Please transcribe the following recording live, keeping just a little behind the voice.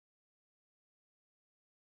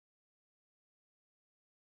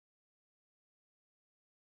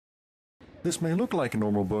This may look like a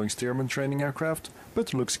normal Boeing Stearman training aircraft,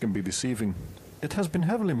 but looks can be deceiving. It has been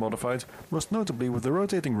heavily modified, most notably with the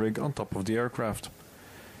rotating rig on top of the aircraft.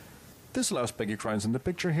 This allows Peggy Krainz in the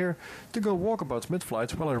picture here to go walkabouts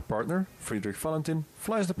mid-flight while her partner, Friedrich Valentin,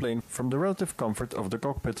 flies the plane from the relative comfort of the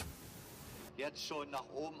cockpit. Jetzt schon nach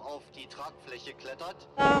oben auf die Tragfläche klettert.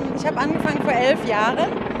 Ich habe angefangen vor 11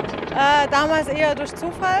 Jahren, damals eher durch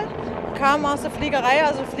Zufall, kam aus der Fliegerei,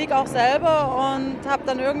 also fliege auch selber und habe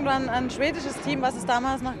dann irgendwann ein schwedisches Team, was es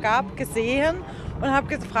damals noch gab, gesehen und habe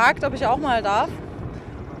gefragt, ob ich auch mal darf.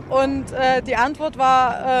 Und die Antwort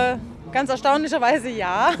war ganz erstaunlicherweise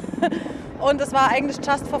ja. Und es war eigentlich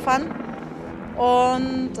just for fun.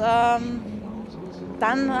 Und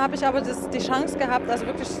dann habe ich aber die Chance gehabt, also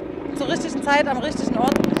wirklich zur richtigen Zeit, am richtigen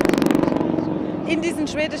Ort, in diesem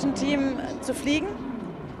schwedischen Team zu fliegen.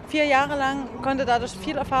 4 Jahre lang, konnte dadurch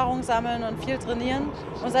viel Erfahrung sammeln und viel trainieren.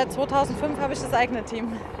 Und seit 2005 habe ich das eigene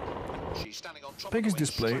Team. Peggy's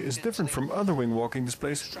display is different from other wing-walking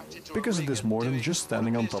displays because it is more than just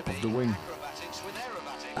standing on top of the wing.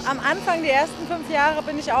 Am Anfang, die ersten 5 Jahre,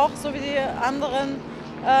 bin ich auch, so wie die anderen,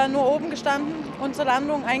 nur oben gestanden und zur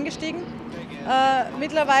Landung eingestiegen.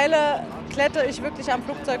 Mittlerweile klettere ich wirklich am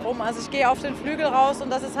Flugzeug rum. Also ich gehe auf den Flügel raus und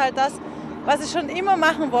das ist halt das, was ich schon immer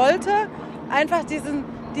machen wollte. Einfach diesen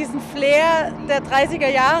Flair der 30er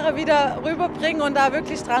Jahre wieder rüberbringen und da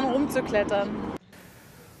wirklich dran rumzuklettern.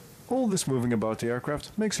 All this moving about the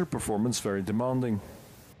aircraft makes her performance very demanding.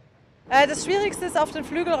 Das Schwierigste ist, auf den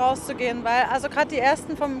Flügel rauszugehen, weil also gerade die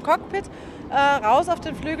ersten vom Cockpit raus auf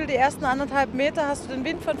den Flügel, die ersten 1,5 Meter hast du den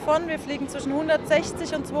Wind von vorn. Wir fliegen zwischen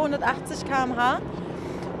 160 und 280 km/h.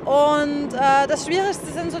 Und das Schwierigste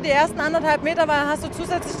sind so die ersten 1,5 Meter, weil hast du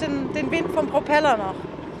zusätzlich den Wind vom Propeller noch.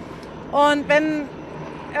 Und wenn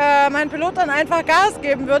mein Pilot dann einfach Gas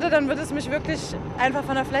geben würde, dann würde es mich wirklich einfach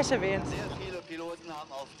von der Fläche wehen. Sehr viele Piloten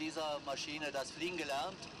haben auf dieser Maschine das Fliegen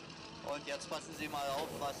gelernt. Und jetzt passen Sie mal auf,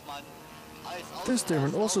 was man als This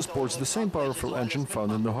Stearman also sports the same powerful engine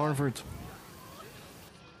found in the Harvard.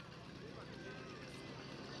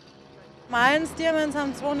 Meine Stearmans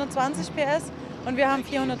haben 220 PS und wir haben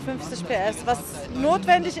 450 PS, was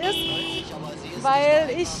notwendig ist, weil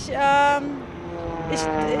ich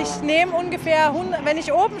nehme ungefähr, wenn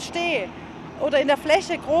ich oben stehe oder in der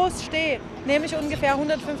Fläche groß stehe, nehme ich ungefähr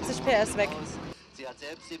 150 PS weg. Sie hat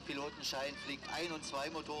selbst den Pilotenschein, fliegt ein- und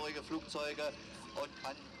zweimotorige Flugzeuge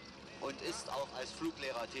und ist auch als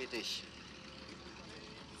Fluglehrer tätig.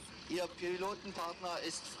 Ihr Pilotenpartner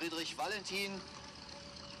ist Friedrich Valentin.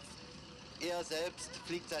 Er selbst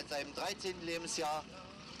fliegt seit seinem 13. Lebensjahr.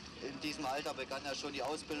 In diesem Alter begann er schon die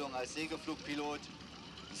Ausbildung als Segelflugpilot.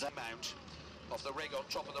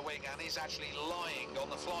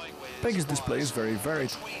 Peggy's display is very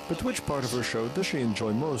varied, but which part of her show does she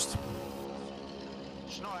enjoy most?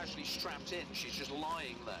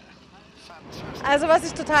 Also was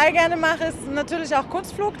ich total gerne mache, ist natürlich auch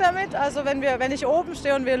Kurzflug damit. Also wenn ich oben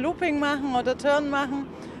stehe und wir Looping machen oder Turn machen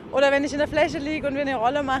oder wenn ich in der Fläche liege und wir eine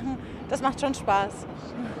Rolle machen, das macht schon Spaß.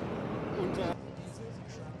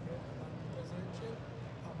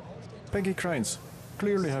 Peggy Krainz,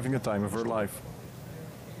 clearly having a time of her life.